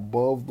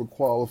above the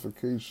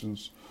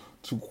qualifications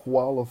to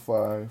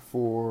qualify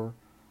for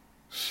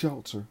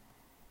shelter.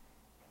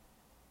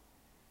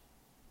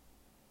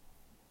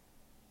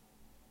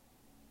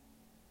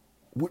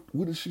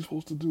 What is she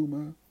supposed to do,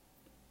 man?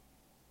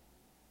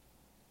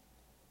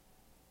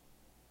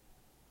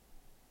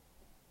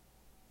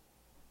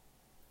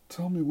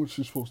 Tell me what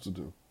she's supposed to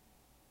do.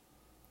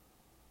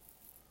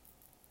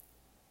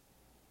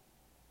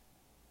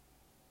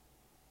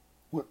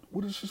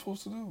 What is she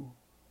supposed to do?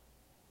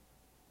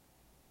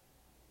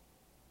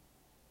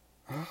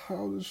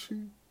 How does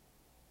she?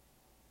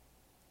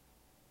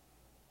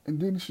 And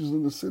then she's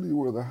in a city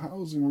where the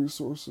housing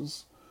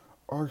resources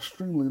are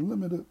extremely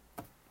limited.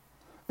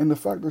 And the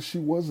fact that she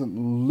wasn't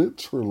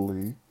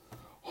literally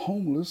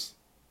homeless,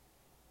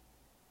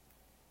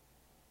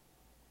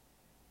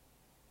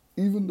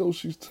 even though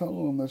she's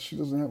telling them that she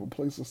doesn't have a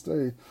place to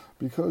stay,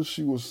 because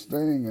she was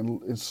staying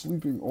and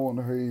sleeping on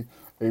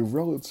a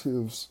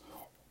relative's,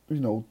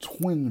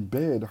 twin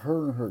bed,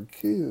 her and her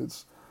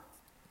kids,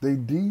 they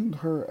deemed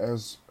her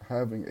as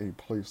having a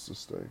place to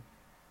stay.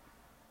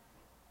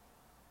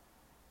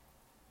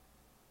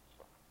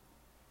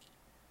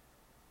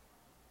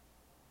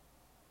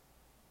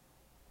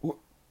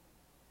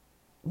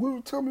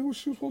 What? Tell me what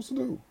she was supposed to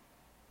do.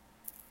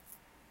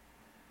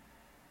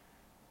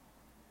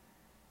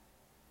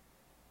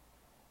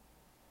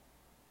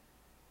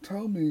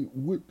 Tell me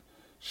what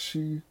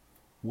she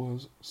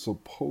was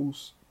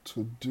supposed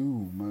to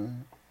do,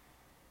 man.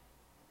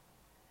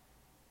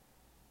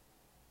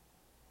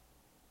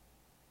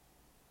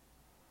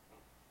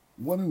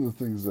 One of the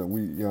things that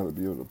we got to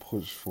be able to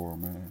push for,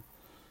 man,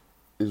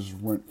 is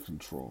rent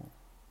control.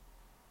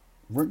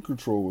 Rent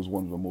control is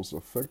one of the most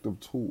effective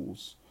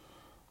tools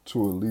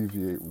to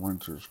alleviate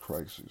renters'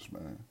 crises,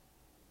 man.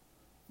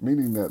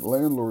 Meaning that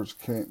landlords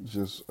can't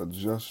just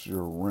adjust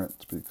your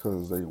rent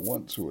because they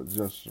want to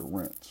adjust your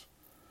rent.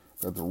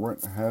 That the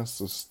rent has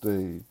to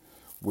stay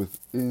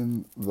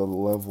within the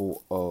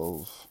level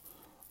of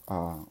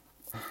uh,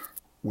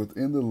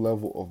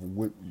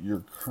 what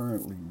you're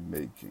currently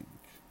making.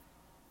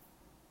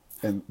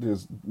 And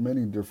there's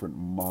many different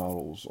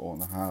models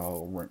on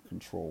how rent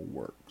control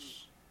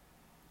works.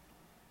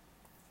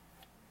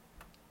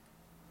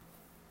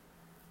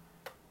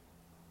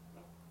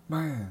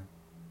 Man,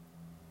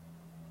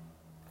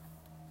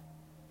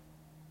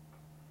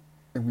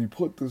 and we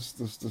put this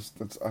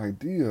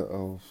idea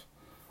of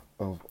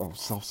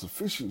self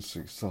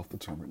sufficiency, self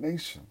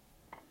determination.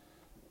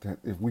 That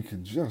if we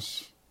can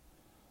just,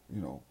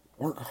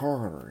 work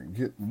harder and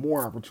get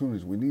more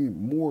opportunities, we need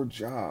more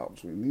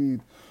jobs, we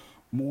need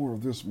more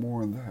of this,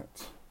 more of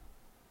that.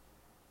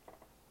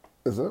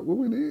 Is that what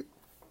we need?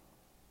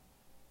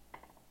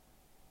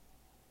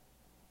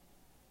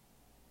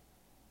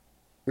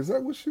 Is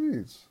that what she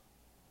needs?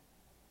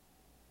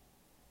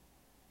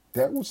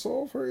 That would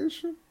solve her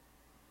issue?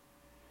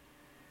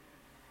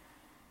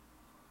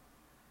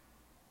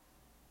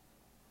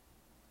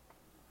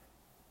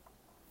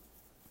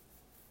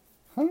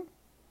 Huh?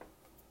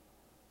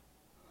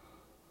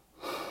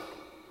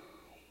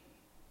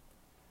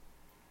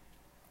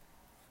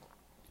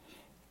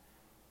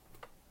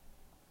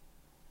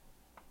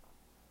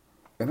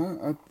 And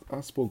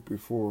I spoke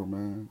before,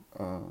 man,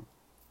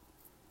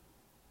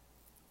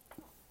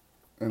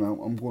 and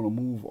I'm going to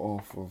move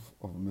off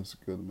of Miss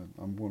Goodman.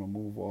 I'm going to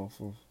move off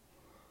of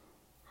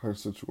her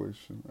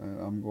situation, and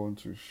I'm going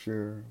to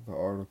share the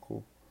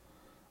article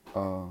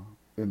uh,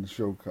 in the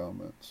show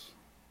comments.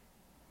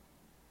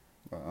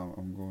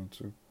 I'm going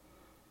to,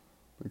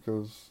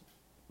 because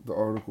the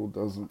article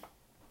doesn't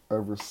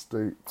ever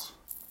state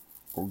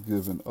or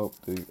give an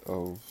update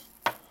of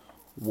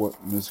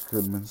what Miss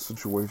Goodman's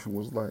situation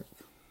was like.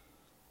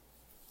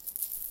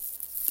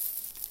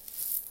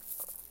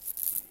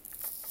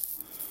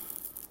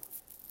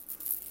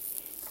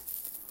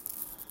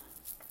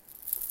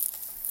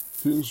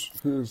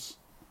 Here's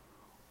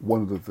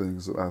one of the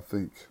things that I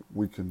think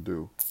we can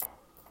do.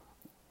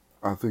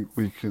 I think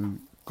we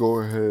can go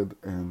ahead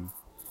and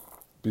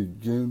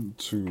begin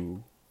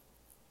to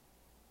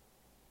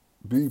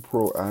be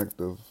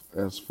proactive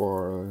as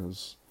far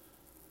as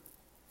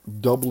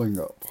doubling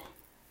up.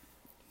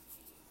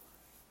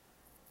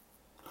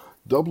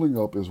 Doubling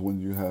up is when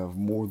you have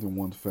more than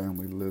one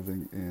family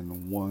living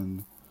in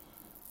one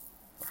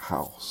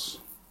house.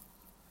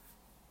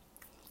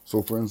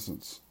 So, for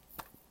instance,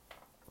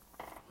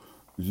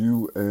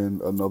 you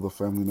and another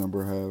family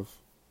member have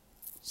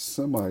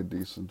semi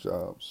decent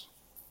jobs.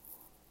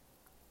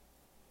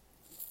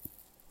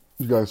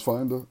 You guys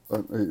find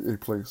a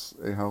place,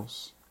 a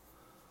house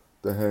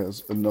that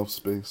has enough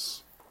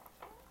space,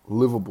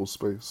 livable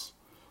space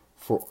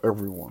for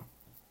everyone,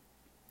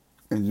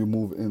 and you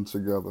move in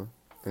together,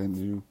 and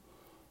you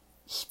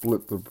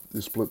split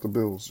the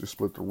bills, you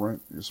split the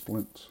rent, you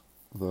split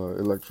the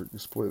electric, you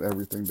split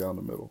everything down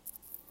the middle.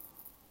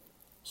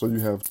 So you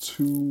have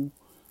two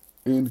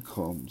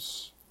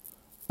incomes,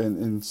 and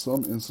in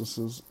some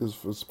instances,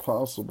 if it's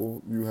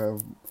possible, you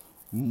have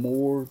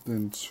more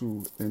than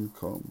two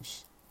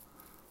incomes,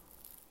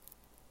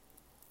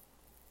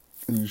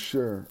 and you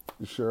share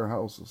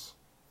houses.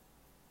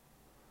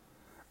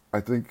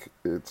 I think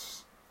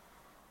it's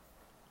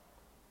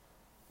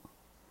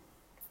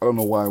I don't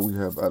know why we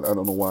have. I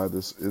don't know why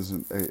this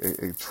isn't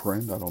a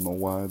trend. I don't know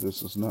why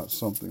this is not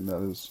something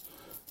that is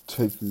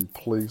taking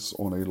place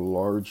on a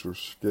larger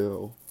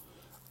scale.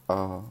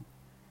 Uh,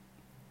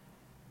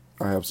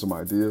 I have some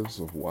ideas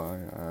of why.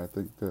 I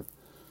think that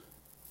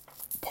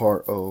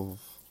part of,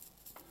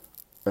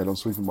 and I'm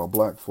speaking about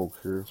black folk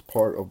here, it's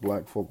part of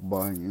black folk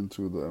buying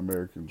into the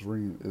American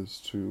dream is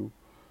to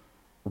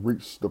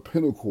reach the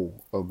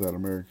pinnacle of that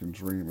American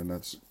dream, and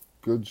that's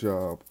good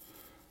job,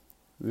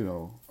 you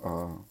know,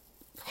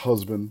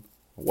 husband,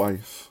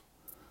 wife,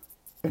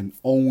 and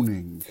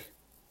owning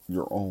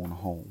your own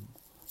home.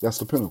 That's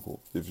the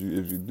pinnacle. If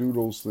you do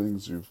those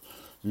things, you've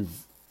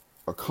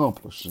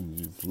accomplished and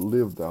you've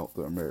lived out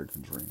the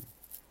American dream.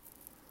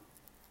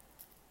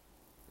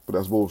 But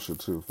that's bullshit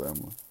too,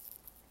 family.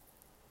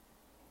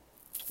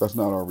 That's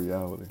not our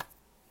reality.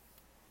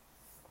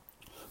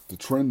 The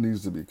trend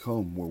needs to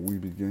become where we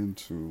begin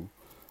to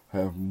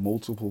have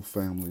multiple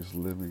families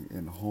living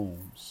in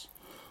homes,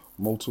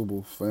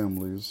 multiple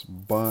families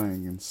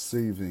buying and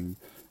saving.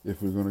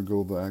 If we're going to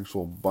go the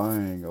actual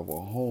buying of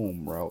a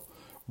home route,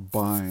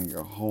 buying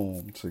a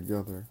home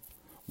together.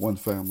 One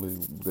family,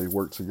 they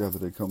work together,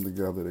 they come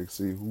together, they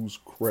see whose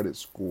credit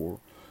score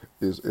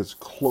is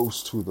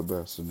close to the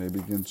best, and they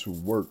begin to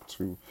work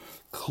to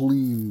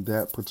clean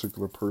that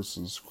particular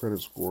person's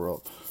credit score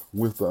up,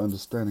 with the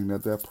understanding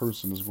that that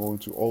person is going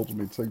to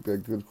ultimately take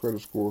that good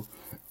credit score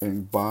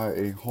and buy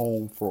a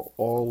home for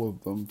all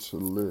of them to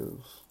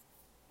live.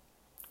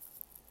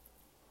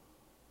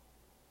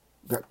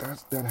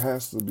 That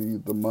has to be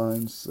the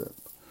mindset,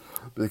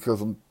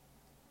 because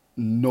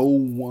no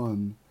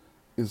one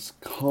is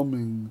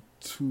coming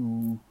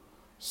to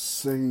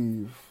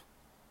save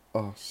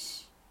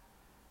us.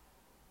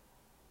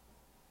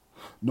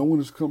 No one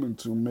is coming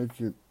to make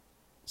it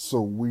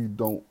so we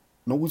don't.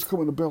 No one's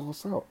coming to bail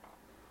us out.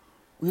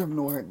 We have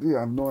no idea.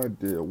 I have no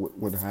idea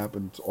what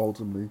happened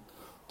ultimately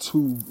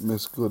to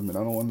Miss Goodman.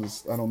 I don't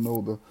understand. I don't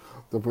know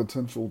the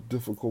potential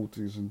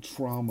difficulties and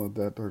trauma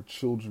that her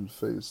children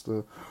face,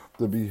 the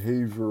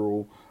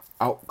behavioral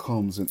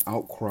outcomes and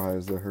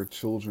outcries that her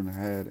children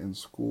had in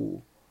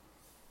school.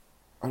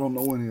 I don't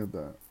know any of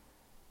that.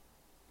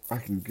 I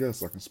can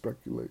guess. I can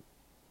speculate.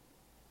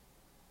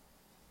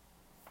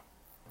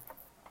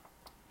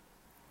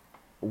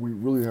 We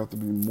really have to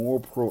be more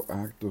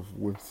proactive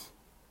with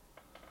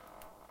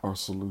our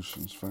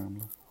solutions,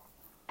 family.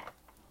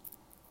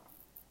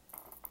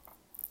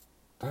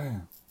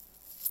 Damn.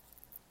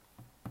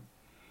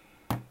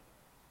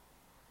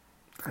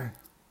 Damn.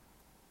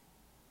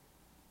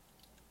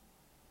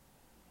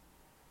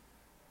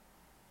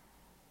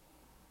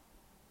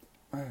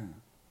 Man.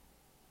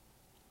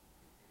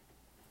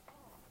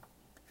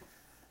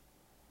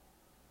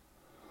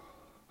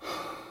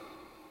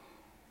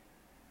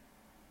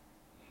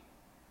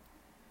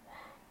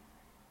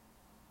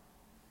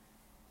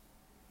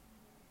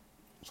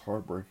 It's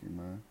heartbreaking,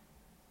 man.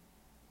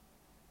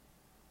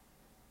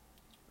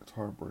 It's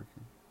heartbreaking.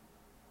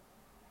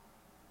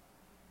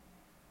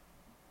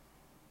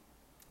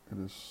 It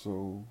is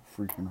so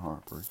freaking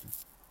heartbreaking.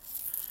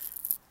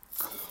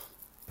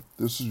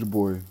 This is your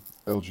boy,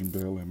 Elgin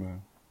Bailey,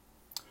 man,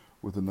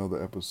 with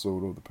another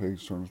episode of the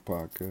Page Turners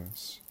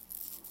Podcast.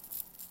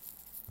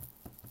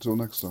 Until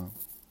next time,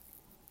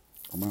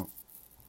 I'm out.